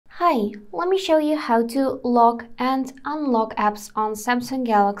Hi, let me show you how to lock and unlock apps on Samsung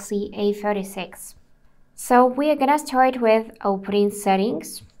Galaxy A36. So we are gonna start with opening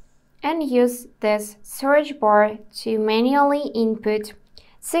settings and use this search bar to manually input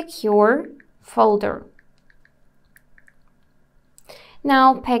secure folder.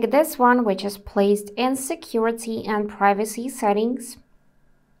 Now pick this one, which is placed in security and privacy settings.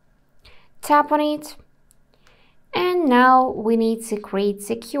 Tap on it. And now we need to create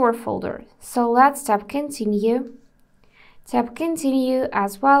secure folder. So let's tap continue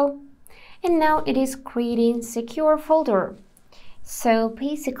as well. And now it is creating secure folder. So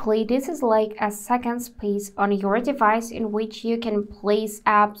basically this is like a second space on your device in which you can place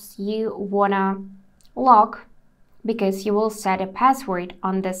apps you wanna lock, because you will set a password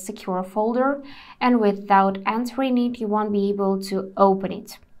on this secure folder, and without entering it you won't be able to open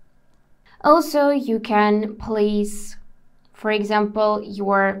it. Also, you can place, for example,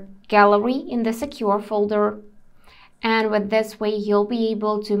 your gallery in the secure folder, and with this way you'll be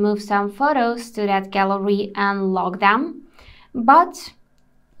able to move some photos to that gallery and lock them, but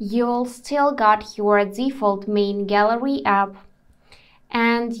you'll still got your default main gallery app,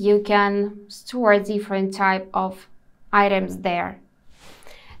 and you can store different type of items there.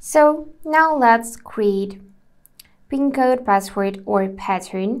 So now let's create pin code, password, or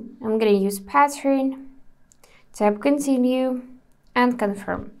pattern. I'm going to use pattern. Tap continue and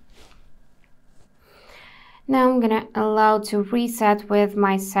confirm. Now I'm going to allow to reset with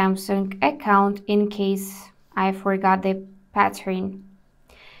my Samsung account in case I forgot the pattern.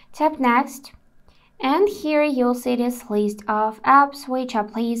 Tap next, and here you'll see this list of apps which are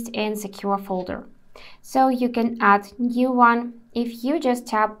placed in secure folder. So you can add new one if you just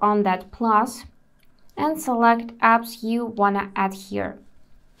tap on that plus and select apps you wanna add here.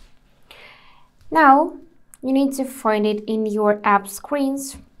 Now you need to find it in your app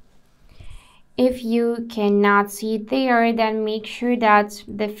screens. If you cannot see it there, then make sure that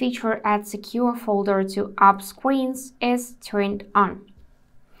the feature add secure folder to app screens is turned on.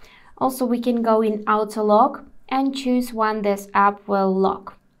 Also, we can go in auto lock and choose when this app will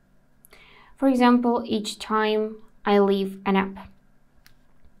lock. For example, each time I leave an app.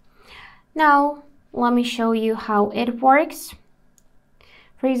 Now let me show you how it works.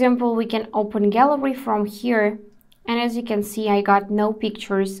 For example, we can open gallery from here, and as you can see, I got no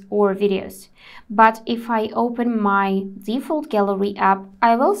pictures or videos. But if I open my default gallery app,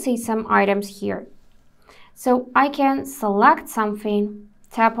 I will see some items here. So I can select something,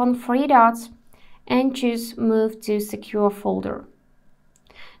 tap on three dots, and choose move to secure folder.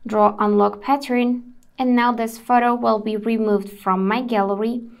 Draw unlock pattern, and now this photo will be removed from my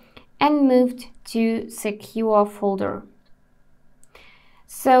gallery and moved to secure folder.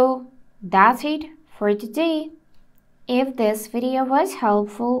 So that's it for today. If this video was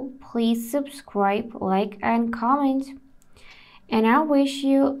helpful, please subscribe, like, and comment. And I wish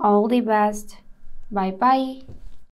you all the best. Bye bye.